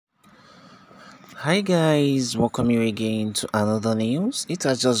Hi guys, welcome you again to another news. It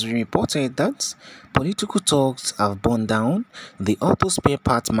has just been reported that political talks have burned down the auto spare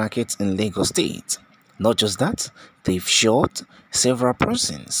part market in Lagos State. Not just that, they've shot several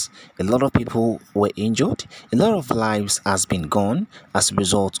persons. A lot of people were injured. A lot of lives has been gone as a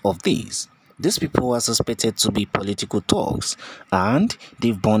result of this. These people are suspected to be political talks, and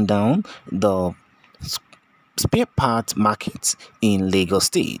they've burned down the spare part market in Lagos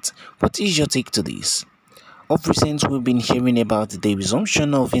State. What is your take to this? Of recent, we've been hearing about the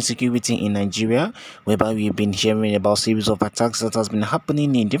resumption of insecurity in Nigeria, whereby we've been hearing about series of attacks that has been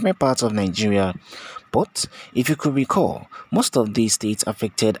happening in different parts of Nigeria. But if you could recall, most of these states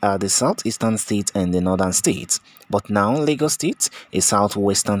affected are the southeastern states and the northern states. But now Lagos State, a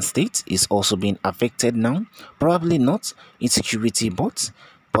southwestern state, is also being affected now. Probably not insecurity, but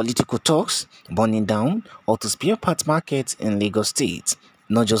political talks burning down auto spare parts markets in Lagos State.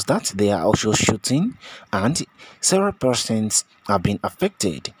 Not just that, they are also shooting, and several persons have been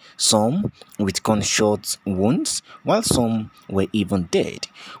affected, some with gunshot wounds, while some were even dead.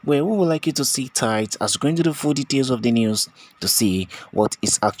 Well, we would like you to sit tight as we go into the full details of the news to see what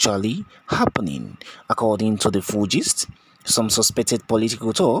is actually happening. According to the THúGs, some suspected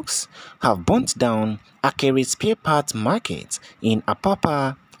political talks have burnt down Akere spare parts market in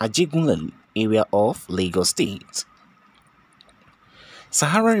Apapa, Ajegunle area of Lagos State.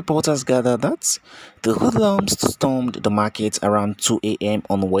 Sahara reporters gather that the hoodlums stormed the market around 2 a.m.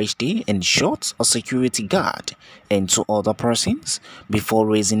 on Wednesday and shot a security guard and two other persons before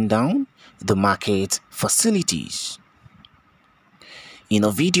raising down the market facilities. In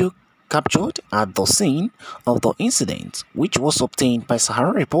a video captured at the scene of the incident, which was obtained by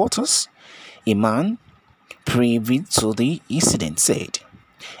Sahara reporters, a man privy to the incident said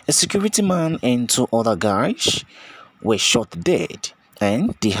a security man and two other guys were shot dead,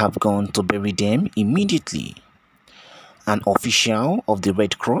 and they have gone to bury them immediately. An official of the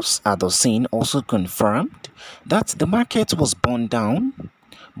Red Cross at the scene also confirmed that the market was burned down,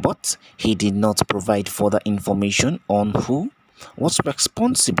 but he did not provide further information on who was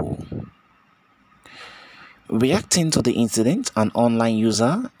responsible. Reacting to the incident, an online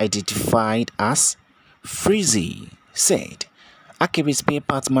user identified as Freezy said, Akere spare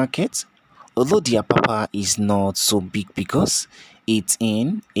part market, although the Apapa is not so big because it's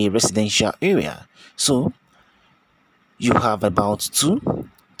in a residential area, so you have about 2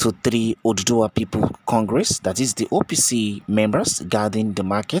 to 3 Oduduwa People Congress, that is the OPC members, guarding the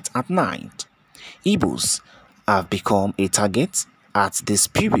market at night. Igbos have become a target at this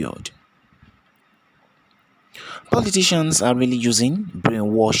period. Politicians are really using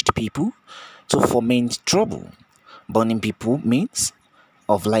brainwashed people to foment trouble. Burning people means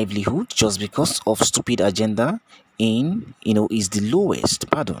of livelihood just because of stupid agenda is the lowest.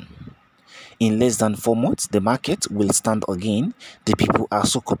 In less than 4 months, the market will stand again. The people are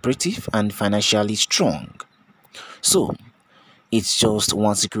so cooperative and financially strong. So it's just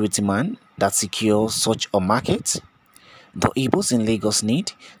one security man that secures such a market. The Igbos in Lagos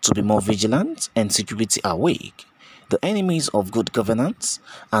need to be more vigilant and security awake. The enemies of good governance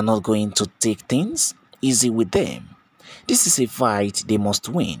are not going to take things easy with them. This is a fight they must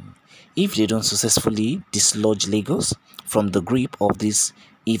win. If they don't successfully dislodge Lagos from the grip of these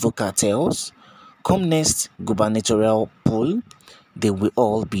evil cartels, come next gubernatorial poll, they will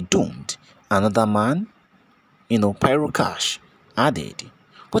all be doomed. Another man, Pyro Cash, added.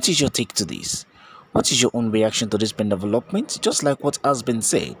 What is your take to this? What is your own reaction to this development? Just like what has been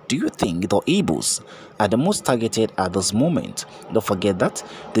said, do you think the Igbos are the most targeted at this moment? Don't forget that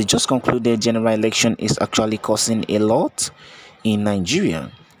the just concluded general election is actually causing a lot in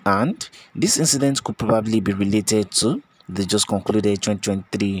Nigeria, and this incident could probably be related to the just concluded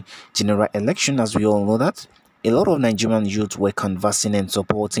 2023 general election. As we all know that a lot of Nigerian youth were conversing and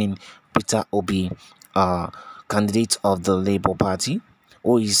supporting Peter Obi, candidate of the Labour Party,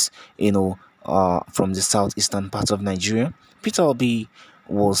 who is from the southeastern part of Nigeria. Peter Obi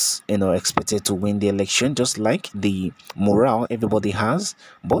was expected to win the election, just like the morale everybody has,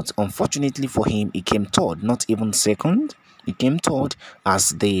 but unfortunately for him, he came third, not even second. He came third as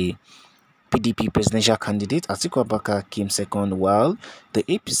the PDP presidential candidate. Atiku Abubakar came second, while the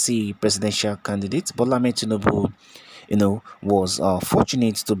APC presidential candidate Bola Ahmed Tinubu was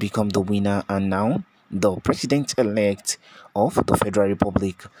fortunate to become the winner, and now the president-elect of the Federal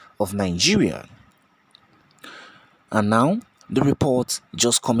Republic of Nigeria. And now the report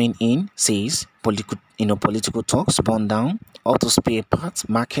just coming in says political talks burn down auto spare parts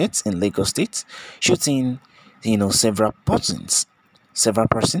markets in Lagos State, shooting several persons. Several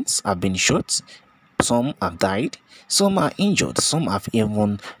persons have been shot, some have died, some are injured, some have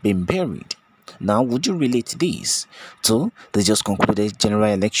even been buried. Now, would you relate this to the just concluded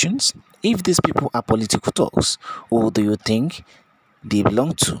general elections? If these people are political thugs, who do you think they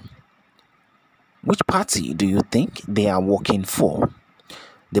belong to? Which party do you think they are working for?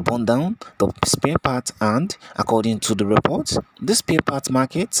 They burned down the spare part, and according to the report, the spare part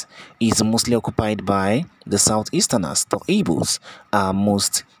market is mostly occupied by the southeasterners. The IGBOs are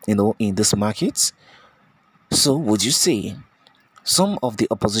most, in this market. So would you say some of the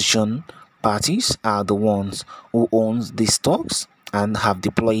opposition parties are the ones who own these stocks and have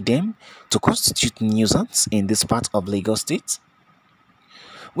deployed them to constitute nuisance in this part of Lagos State?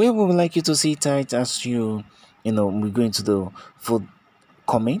 Where we would like you to sit tight as we go into the full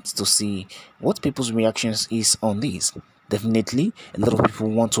comments to see what people's reactions is on this. Definitely, a lot of people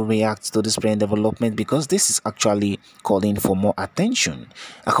want to react to this brand development because this is actually calling for more attention.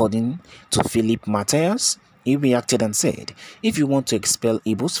 According to Philip Matthias, he reacted and said, if you want to expel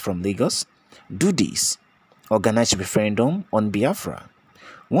Igbos from Lagos, do this. Organize a referendum on Biafra.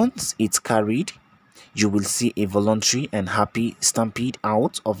 Once it's carried, you will see a voluntary and happy stampede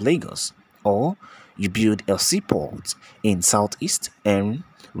out of Lagos. Or you build a seaport in Southeast and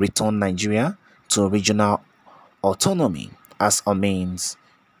return Nigeria to regional autonomy as a means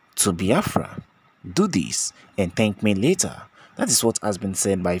to Biafra. Do this and thank me later. That is what has been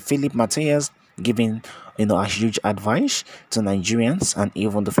said by Philip Matthias, giving a huge advice to Nigerians and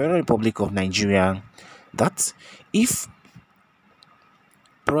even the Federal Republic of Nigeria that if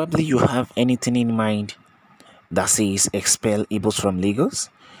probably you have anything in mind that says expel Igbos from Lagos,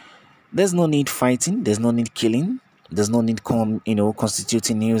 there's no need fighting, there's no need killing, there's no need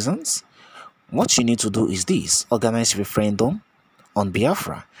constituting nuisance. What you need to do is this: organize referendum on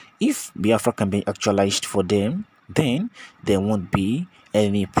Biafra. If Biafra can be actualized for them, then there won't be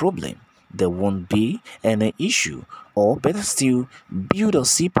any problem. There won't be any issue. Or better still, build a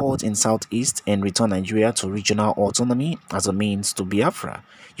seaport in Southeast and return Nigeria to regional autonomy as a means to Biafra.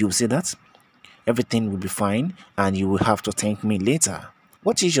 You'll see that everything will be fine and you will have to thank me later.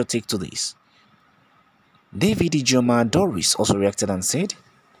 What is your take to this? TR0úß also reacted and said,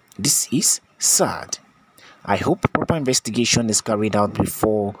 this is sad. I hope proper investigation is carried out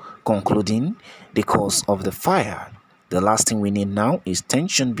before concluding the cause of the fire. The last thing we need now is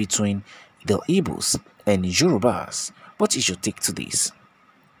tension between the Igbos and Yorubas. What is your take to this?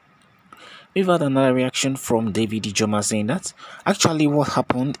 We've had another reaction from TR0úß saying that actually what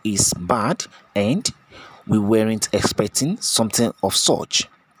happened is bad and we weren't expecting something of such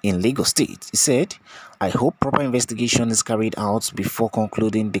in Lagos State. He said, I hope proper investigation is carried out before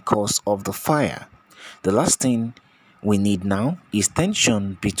concluding the cause of the fire. The last thing we need now is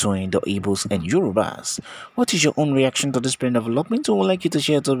tension between the Igbos and Yorubas. What is your own reaction to this brand development? We would like you to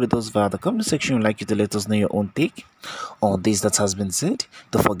share it with us via the comment section. We'd like you to let us know your own take on this that has been said.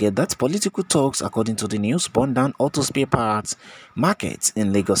 Don't forget that political talks, according to the news, burned down auto spare parts markets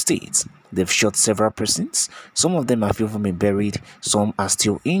in Lagos State. They've shot several persons. Some of them have even been buried. Some are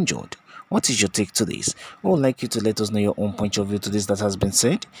still injured. What is your take to this? We would like you to let us know your own point of view to this that has been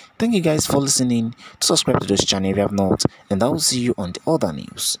said. Thank you guys for listening. Subscribe to this channel if you have not, and I will see you on the other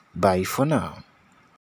news. Bye for now.